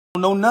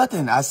know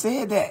nothing. I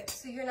said that.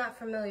 So you're not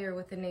familiar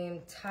with the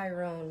name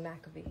Tyrone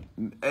Maccabee?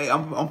 Hey,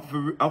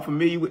 I'm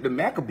familiar with the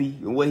Maccabee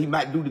and what he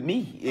might do to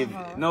me. If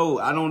no,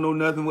 I don't know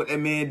nothing what that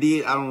man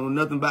did. I don't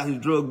know nothing about his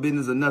drug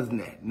business or nothing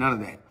that. None of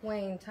that.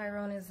 Wayne,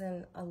 Tyrone is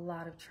in a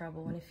lot of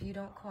trouble, and if you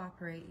don't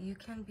cooperate, you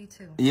can be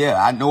too.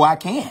 Yeah, I know I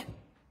can.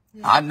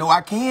 Yeah. I know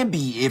I can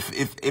be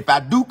if I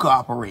do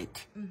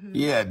cooperate.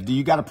 Yeah, do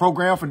you got a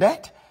program for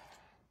that?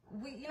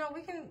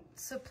 We can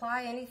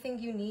supply anything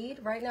you need.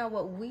 Right now,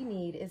 what we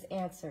need is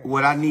answers.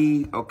 What I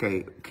need,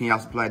 okay, can y'all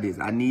supply this?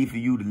 I need for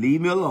you to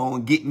leave me alone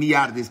and get me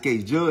out of this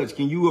case. Judge,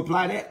 can you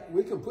apply that?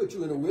 We can put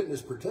you in a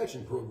witness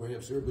protection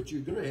program, sir, but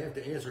you're going to have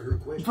to answer her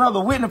question.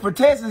 Brother, witness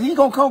protection, he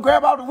going to come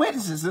grab all the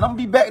witnesses, and I'm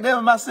going to be back there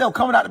with myself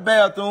coming out the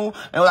bathroom,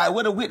 and like,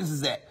 where the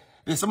witnesses at?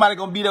 Is somebody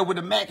going to be there with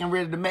a Mac and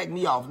ready to Mac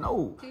me off?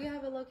 No. Do you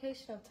have a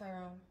location of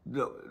Tyrone?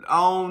 No, I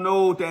don't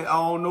know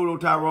no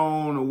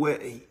Tyrone or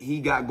what he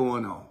got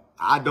going on.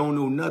 I don't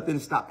know nothing.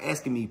 Stop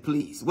asking me,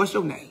 please. What's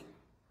your name?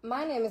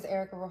 My name is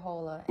Erica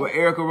Rahola. Well,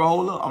 Erica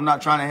Rahola, I'm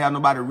not trying to have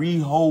nobody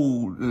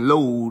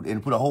load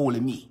and put a hole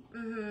in me.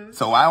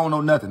 So I don't know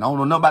nothing. I don't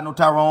know nothing about no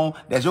Tyrone.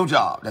 That's your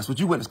job. That's what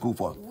you went to school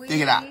for.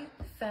 Figure it out.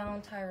 We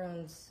found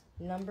Tyrone's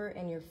number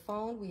in your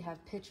phone. We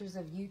have pictures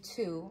of you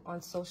two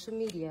on social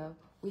media.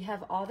 We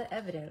have all the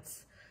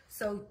evidence.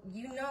 So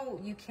you know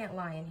you can't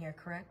lie in here,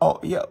 correct? Oh,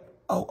 yeah.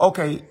 Oh,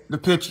 okay. The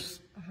pictures.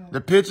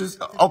 The pictures.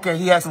 Okay,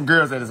 he had some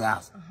girls at his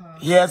house.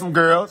 He had some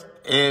girls,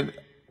 and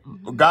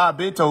God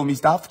been told me,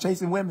 stop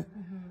chasing women.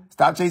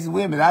 Stop chasing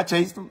women. I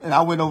chased them, and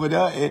I went over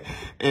there,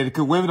 and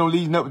because women don't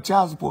leave up with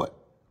child support.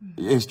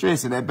 It's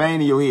stressing, that bang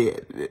in your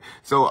head.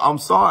 So I'm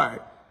sorry.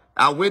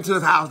 I went to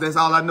his house. That's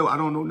all I know. I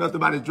don't know nothing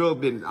about his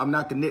drug business. I'm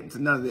not connected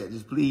to none of that.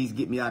 Just please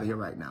get me out of here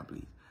right now,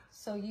 please.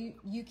 So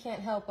you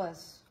can't help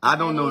us? I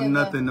don't know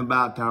nothing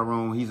about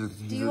Tyrone. He's a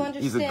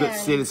good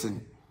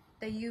citizen.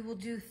 That you will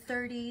do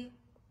 30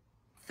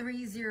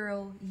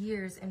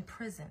 years in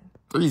prison.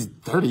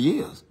 30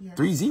 years? Yes.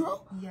 30?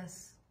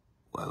 Yes.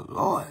 Well,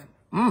 Lord.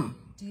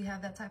 Do you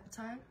have that type of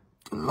time?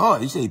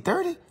 Lord, you say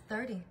 30?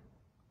 30.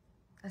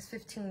 That's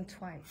 15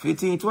 twice.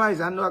 15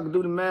 twice? I know I can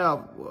do the math.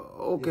 Well,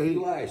 okay. If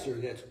you lie, sir,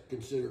 that's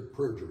considered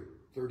perjury.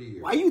 30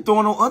 years. Why you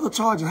throwing on other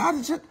charges? How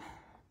did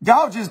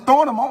y'all just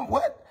throwing them on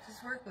what?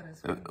 Just work with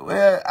us.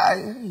 Well,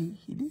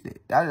 he did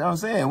it. That's what I'm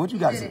saying. What you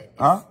got to say?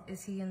 Huh?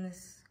 Is he in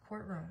this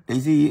courtroom?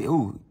 Is he,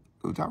 who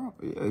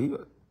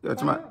Tyrone? Yeah,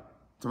 somebody,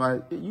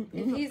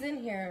 if he's in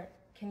here,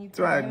 can you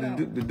tell him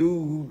the dude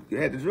who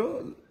had the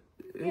drugs?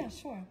 Yeah,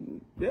 sure.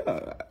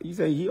 Yeah, you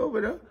say he over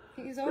there?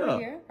 He's over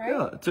here, right?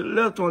 Yeah, to the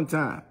left one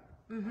time.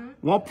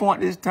 1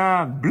 point this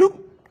time, bloop.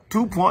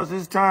 2 points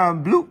this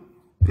time, bloop.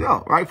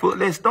 Yeah, right foot,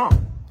 let's stomp.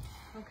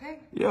 Okay.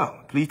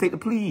 Yeah, please take the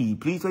plea.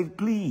 Please take the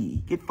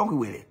plea. Get funky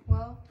with it.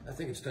 Well, I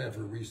think it's time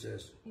for a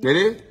recess. It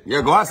is?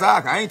 Yeah, go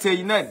outside. I ain't tell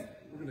you nothing.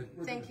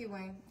 Thank you,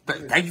 Wayne.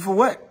 Thank you for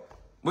what?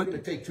 We're going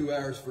to take 2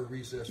 hours for a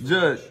recess.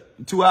 Judge,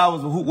 2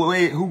 hours. Who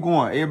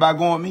going? Everybody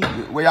going with me?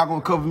 Where y'all going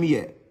to cover me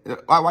at?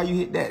 Why you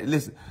hit that?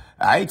 Listen,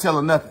 I ain't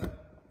telling nothing.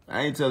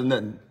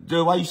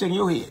 Judge, why you shaking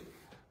your head?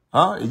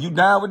 Huh? Is you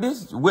down with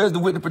this? Where's the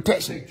witness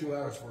protection? Take 2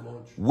 hours for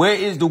lunch. Where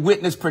is the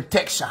witness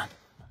protection?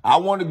 I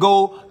want to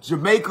go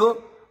Jamaica.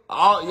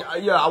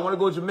 Yeah, I want to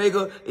go to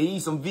Jamaica and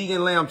eat some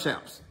vegan lamb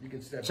chops. You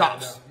can step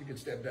chops. down now. You can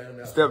step down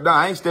now. Step down.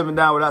 I ain't stepping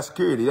down without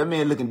security. That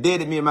man looking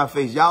dead at me in my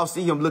face. Y'all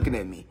see him looking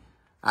at me.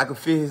 I can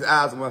feel his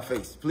eyes on my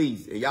face.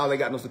 Please. And y'all ain't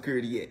got no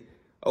security yet.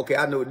 Okay,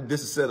 I know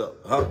this is set up.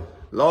 Huh?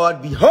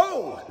 Lord, behold.